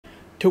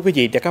Thưa quý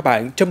vị và các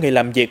bạn, trong ngày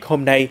làm việc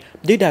hôm nay,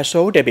 với đa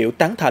số đại biểu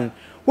tán thành,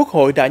 Quốc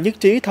hội đã nhất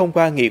trí thông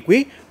qua nghị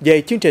quyết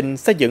về chương trình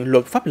xây dựng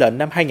luật pháp lệnh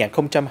năm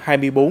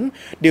 2024,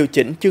 điều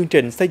chỉnh chương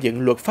trình xây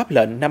dựng luật pháp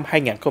lệnh năm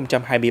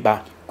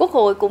 2023. Quốc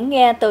hội cũng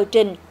nghe tờ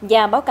trình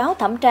và báo cáo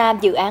thẩm tra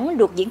dự án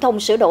luật viễn thông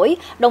sửa đổi,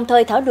 đồng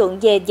thời thảo luận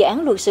về dự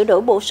án luật sửa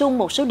đổi bổ sung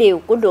một số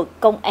điều của Luật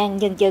Công an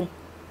Nhân dân.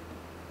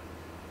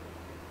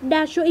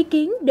 Đa số ý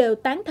kiến đều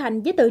tán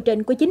thành với tờ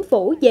trình của Chính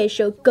phủ về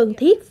sự cần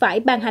thiết phải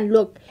ban hành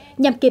luật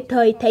nhằm kịp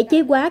thời thể chế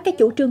hóa các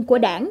chủ trương của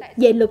Đảng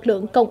về lực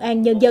lượng công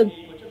an nhân dân.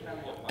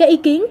 Các ý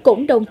kiến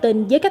cũng đồng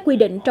tình với các quy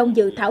định trong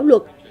dự thảo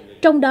luật,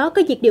 trong đó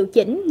có việc điều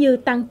chỉnh như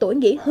tăng tuổi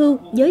nghỉ hưu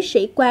với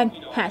sĩ quan,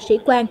 hạ sĩ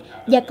quan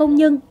và công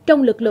nhân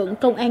trong lực lượng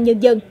công an nhân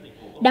dân,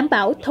 đảm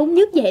bảo thống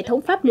nhất về hệ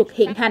thống pháp luật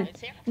hiện hành,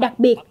 đặc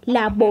biệt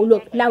là Bộ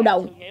luật Lao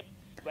động.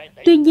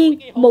 Tuy nhiên,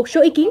 một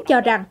số ý kiến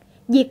cho rằng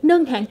việc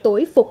nâng hạn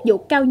tuổi phục vụ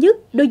cao nhất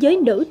đối với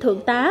nữ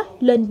thượng tá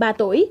lên 3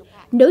 tuổi,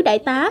 nữ đại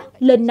tá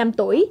lên 5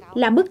 tuổi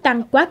là mức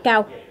tăng quá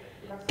cao,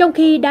 trong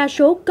khi đa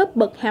số cấp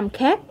bậc hàm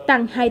khác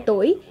tăng 2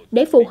 tuổi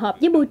để phù hợp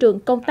với môi trường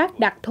công tác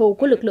đặc thù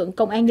của lực lượng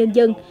công an nhân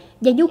dân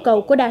và nhu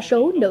cầu của đa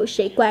số nữ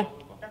sĩ quan.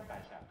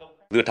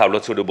 Dự thảo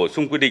luật sửa đổi bổ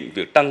sung quy định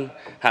việc tăng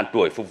hạn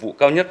tuổi phục vụ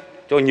cao nhất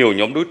cho nhiều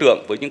nhóm đối tượng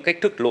với những cách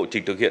thức lộ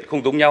trình thực hiện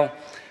không giống nhau.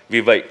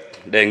 Vì vậy,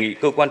 đề nghị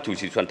cơ quan chủ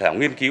trì soạn thảo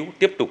nghiên cứu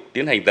tiếp tục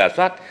tiến hành rà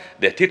soát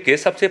để thiết kế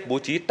sắp xếp bố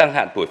trí tăng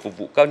hạn tuổi phục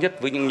vụ cao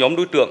nhất với những nhóm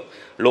đối tượng,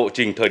 lộ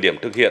trình thời điểm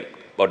thực hiện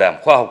bảo đảm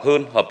khoa học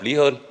hơn, hợp lý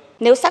hơn.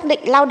 Nếu xác định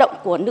lao động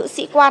của nữ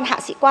sĩ quan, hạ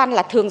sĩ quan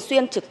là thường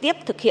xuyên trực tiếp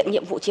thực hiện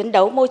nhiệm vụ chiến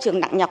đấu môi trường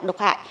nặng nhọc độc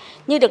hại,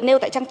 như được nêu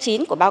tại trang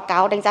 9 của báo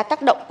cáo đánh giá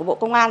tác động của Bộ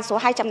Công an số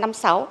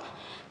 256,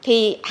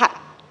 thì hạn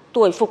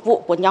tuổi phục vụ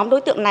của nhóm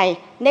đối tượng này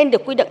nên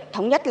được quy định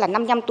thống nhất là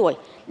 55 tuổi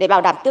để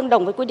bảo đảm tương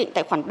đồng với quy định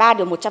tại khoản 3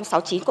 điều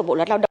 169 của Bộ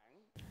luật Lao động.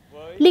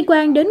 Liên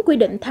quan đến quy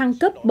định thăng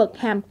cấp bậc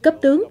hàm cấp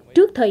tướng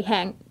trước thời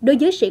hạn đối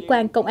với sĩ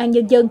quan công an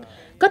nhân dân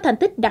có thành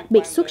tích đặc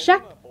biệt xuất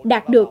sắc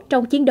đạt được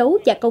trong chiến đấu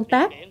và công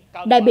tác,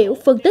 đại biểu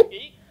phân tích,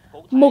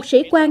 một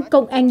sĩ quan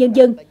công an nhân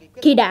dân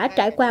khi đã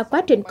trải qua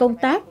quá trình công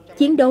tác,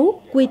 chiến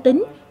đấu, uy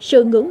tín,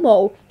 sự ngưỡng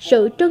mộ,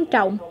 sự trân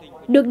trọng,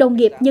 được đồng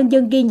nghiệp nhân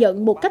dân ghi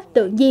nhận một cách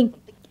tự nhiên.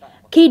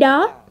 Khi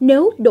đó,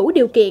 nếu đủ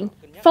điều kiện,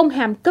 phong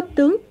hàm cấp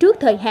tướng trước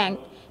thời hạn,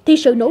 thì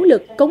sự nỗ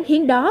lực cống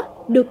hiến đó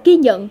được ghi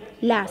nhận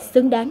là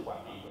xứng đáng.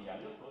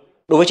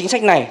 Đối với chính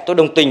sách này, tôi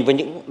đồng tình với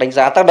những đánh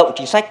giá tác động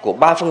chính sách của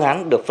 3 phương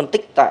án được phân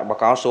tích tại báo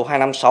cáo số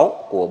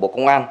 256 của Bộ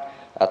Công an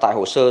tại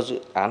hồ sơ dự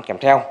án kèm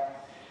theo.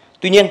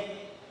 Tuy nhiên,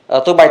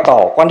 tôi bày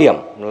tỏ quan điểm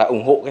là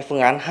ủng hộ cái phương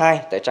án 2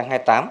 tại trang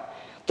 28,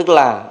 tức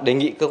là đề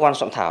nghị cơ quan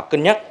soạn thảo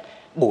cân nhắc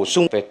bổ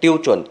sung về tiêu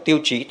chuẩn tiêu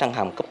chí thăng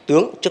hàm cấp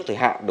tướng trước thời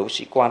hạn đối với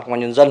sĩ quan công an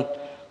nhân dân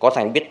có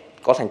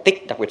thành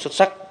tích đặc biệt xuất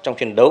sắc trong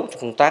chiến đấu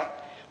trong công tác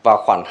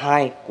vào khoản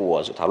 2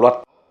 của dự thảo luật.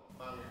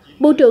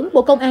 Bộ trưởng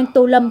Bộ Công an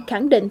Tô Lâm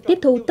khẳng định tiếp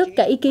thu tất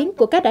cả ý kiến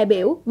của các đại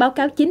biểu, báo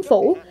cáo Chính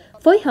phủ,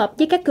 phối hợp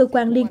với các cơ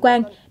quan liên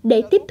quan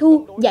để tiếp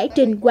thu, giải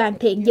trình hoàn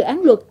thiện dự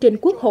án luật trình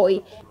Quốc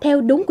hội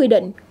theo đúng quy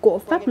định của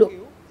pháp luật.